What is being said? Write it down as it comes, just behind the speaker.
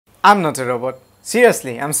I'm not a robot.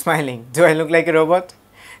 Seriously, I'm smiling. Do I look like a robot?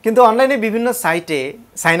 কিন্তু অনলাইনে বিভিন্ন সাইটে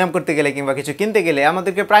sign up করতে গেলে কিংবা কিছু কিনতে গেলে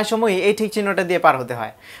আমাদেরকে প্রায় সময়ই এই ঠিক চিহ্নটা দিয়ে পার হতে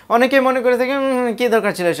হয়। অনেকে মনে করে থাকে কী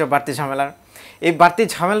দরকার ছিল এসব বাড়তি ঝামেলার। এই বাড়তি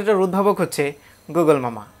ঝামেলাটার উদ্ভাবক হচ্ছে গুগল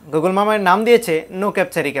মামা। গুগল মামার নাম দিয়েছে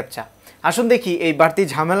NoCaptcha ReCaptcha। আসুন দেখি এই বাড়তি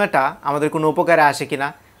ঝামেলাটা আমাদের কোনো উপকারে আসে কিনা,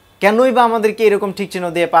 কেনই বা আমাদেরকে এরকম ঠিক চিহ্ন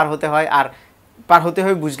দিয়ে পার হতে হয়। আর পার হতে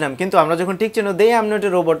হয় বুঝলাম, কিন্তু আমরা যখন ঠিক চিহ্ন দেই আমি একটা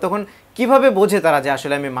রোবট, তখন কীভাবে বোঝে তারা যে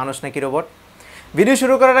আসলে আমি মানুষ নাকি রোবট? ভিডিও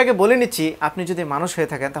শুরু করার আগে বলে নিচ্ছি, আপনি যদি মানুষ হয়ে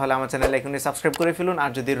থাকেন তাহলে আমার চ্যানেল এখনই সাবস্ক্রাইব করে ফেলুন,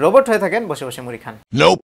 আর যদি রোবট হয়ে থাকেন বসে বসে মুড়ি খান।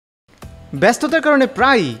 ব্যস্ততার কারণে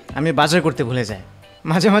প্রায়ই আমি বাজার করতে ভুলে যাই।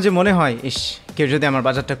 মাঝে মাঝে মনে হয় ইস, কেউ যদি আমার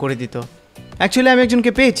বাজারটা করে দিত। অ্যাকচুয়ালি আমি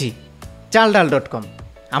একজনকে পেয়েছি, চালডাল.com।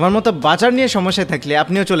 আমার মতো বাজার নিয়ে সমস্যায় থাকলে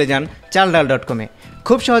আপনিও চলে যান চালডাল.com-এ।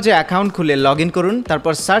 খুব সহজে অ্যাকাউন্ট খুলে লগ ইন করুন,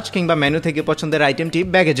 তারপর সার্চ কিংবা মেনু থেকে পছন্দের আইটেমটি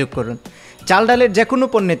ব্যাগে যোগ করুন। চাল ডালের যে কোনো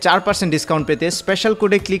পণ্যে 4% ডিসকাউন্ট পেতে স্পেশাল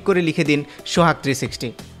কোডে ক্লিক করে লিখে দিন সোহাগ 360।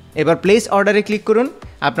 এবার প্লেস অর্ডারে ক্লিক করুন,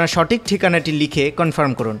 আপনার সঠিক ঠিকানাটি লিখে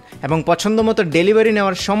কনফার্ম করুন এবং পছন্দ মতো ডেলিভারি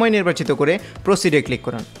নেওয়ার সময় নির্বাচিত করে প্রসিডে ক্লিক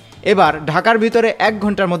করুন। এবার ঢাকার ভিতরে 1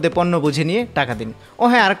 ঘন্টার মধ্যে পণ্য বুঝে নিয়ে টাকা দিন। ও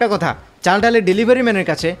হ্যাঁ, আরেকটা কথা, চাল ডালের ডেলিভারি ম্যানের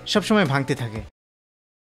কাছে সবসময় ভাঙতি থাকে।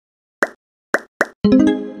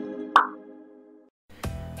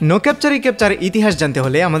 NoCaptcha ReCaptchaর ইতিহাস জানতে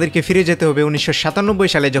হলে আমাদেরকে ফিরে যেতে হবে 1997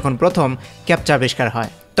 সালে, যখন প্রথম ক্যাপচা আবিষ্কার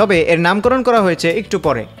হয়। তবে এর নামকরণ করা হয়েছে একটু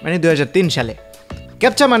পরে, মানে 2003 সালে।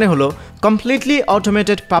 ক্যাপচা মানে হলো completely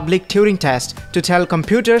automated public Turing test to tell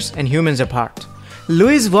computers and humans apart.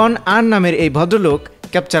 Luis von earn নামের এই ভদ্রলোক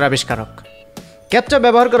ক্যাপচার আবিষ্কারক। ক্যাপচা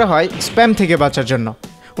ব্যবহার করা হয় স্প্যাম থেকে বাঁচার জন্য।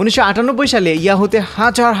 1998 সালে ইয়াহুতে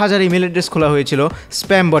হাজার হাজার ইমেল অ্যাড্রেস খোলা হয়েছিল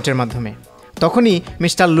স্প্যাম বটের মাধ্যমে। তখনই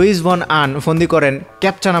মিস্টার লুইস ভন আর্ন ফন্দি করেন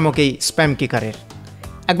ক্যাপচা নামক এই স্প্যাম কিকারের।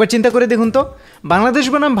 একবার চিন্তা করে দেখুন তো, বাংলাদেশ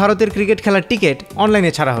বনাম ভারতের ক্রিকেট খেলার টিকিট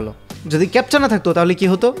অনলাইনে ছাড়া হলো, যদি ক্যাপচা না থাকতো তাহলে কি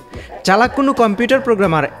হতো? চালাক কোনো কম্পিউটার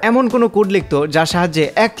প্রোগ্রামার এমন কোনো কোড লিখতো যার সাহায্যে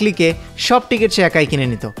এক ক্লিকে সব টিকিট সে একাই কিনে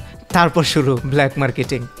নিত। তারপর শুরু ব্ল্যাক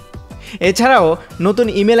মার্কেটিং। এছাড়াও নতুন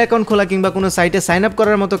ইমেল অ্যাকাউন্ট খোলা কিংবা কোনো সাইটে সাইন আপ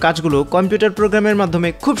করার মতো কাজগুলো কম্পিউটার প্রোগ্রামের মাধ্যমে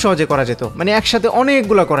খুব সহজে করা যেত, মানে একসাথে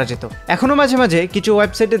অনেকগুলো করা যেত। এখনও মাঝে মাঝে কিছু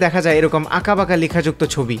ওয়েবসাইটে দেখা যায় এরকম আঁকাবাঁকা লেখাযুক্ত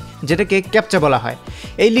ছবি, যেটাকে ক্যাপচা বলা হয়।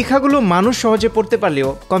 এই লেখাগুলো মানুষ সহজে পড়তে পারলেও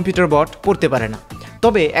কম্পিউটার বট পড়তে পারে না।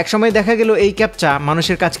 তবে একসময় দেখা গেল এই ক্যাপচা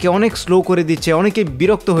মানুষের কাজকে অনেক স্লো করে দিচ্ছে, অনেকে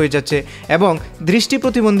বিরক্ত হয়ে যাচ্ছে এবং দৃষ্টি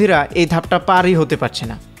প্রতিবন্ধীরা এই ধাপটা পারই হতে পারছে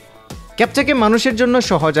না। ক্যাপচাকে মানুষের জন্য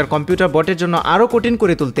সহজ আর কম্পিউটার বটের জন্য আরও কঠিন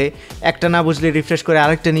করে তুলতে একটা না বুঝলে রিফ্রেশ করে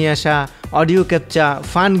আরেকটা নিয়ে আসা, অডিও ক্যাপচা,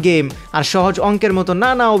 ফান গেম আর সহজ অঙ্কের মতো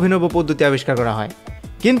নানা অভিনব পদ্ধতি আবিষ্কার করা হয়।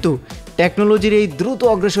 কিন্তু টেকনোলজির এই দ্রুত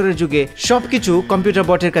অগ্রসরের যুগে সব কিছু কম্পিউটার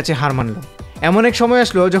বটের কাছে হার মানল। এমন এক সময়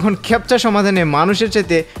আসলো যখন ক্যাপচা সমাধানে মানুষের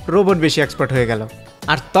চাইতে রোবট বেশি এক্সপার্ট হয়ে গেল।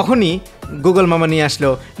 আর তখনই গুগল মামা নিয়ে আসলো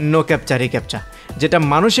NoCaptcha ReCaptcha, যেটা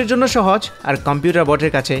মানুষের জন্য সহজ আর কম্পিউটার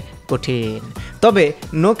বটের কাছে কঠিন। তবে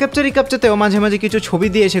NoCaptcha ReCaptchaতেও মাঝে মাঝে কিছু ছবি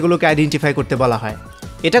দিয়ে সেগুলোকে আইডেন্টিফাই করতে বলা হয়।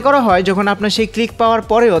 এটা করা হয় যখন আপনার সেই ক্লিক পাওয়ার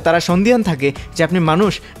পরেও তারা সন্দিহান থাকে যে আপনি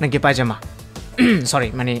মানুষ নাকি পায়জামা,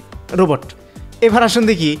 মানে রোবট। এবার আসুন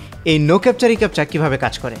দেখি এই NoCaptcha ReCaptcha কীভাবে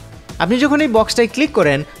কাজ করে। আপনি যখন এই বক্সটায় ক্লিক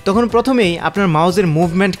করেন তখন প্রথমেই আপনার মাউসের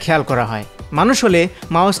মুভমেন্ট খেয়াল করা হয়। মানুষ হলে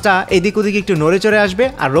মাউসটা এদিক ওদিক একটু নড়ে চড়ে আসবে,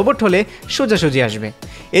 আর রোবট হলে সোজাসুজি আসবে।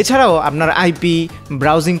 এছাড়াও আপনার IP,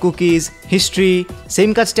 browsing cookies, history, same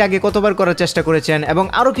কাজটি আগে কতবার করার চেষ্টা করেছেন এবং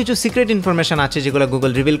আরও কিছু সিক্রেট ইনফরমেশান আছে যেগুলো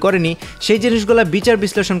গুগল রিভিল করেনি, সেই জিনিসগুলো বিচার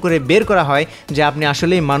বিশ্লেষণ করে বের করা হয় যে আপনি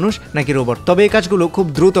আসলেই মানুষ নাকি রোবট। তবে এই কাজগুলো খুব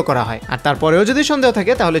দ্রুত করা হয়, আর তারপরেও যদি সন্দেহ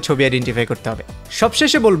থাকে তাহলে ছবি আইডেন্টিফাই করতে হবে।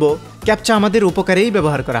 সবশেষে বলবো, ক্যাপচা আমাদের উপকারেই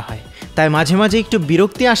ব্যবহার করা হয়, তাই মাঝে মাঝে একটু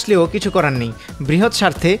বিরক্তি আসলেও কিছু করার নেই। বৃহৎ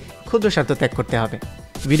স্বার্থে ক্ষুদ্র স্বার্থ ত্যাগ করতে হবে।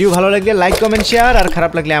 ভিডিও ভালো লাগলে লাইক, কমেন্ট, শেয়ার, আর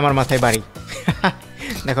খারাপ লাগলে আমার মাথায় বাড়ি।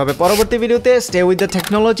 দেখা হবে পরবর্তী ভিডিওতে। Stay with the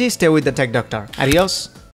technology, stay with the take doctor. আডিওস।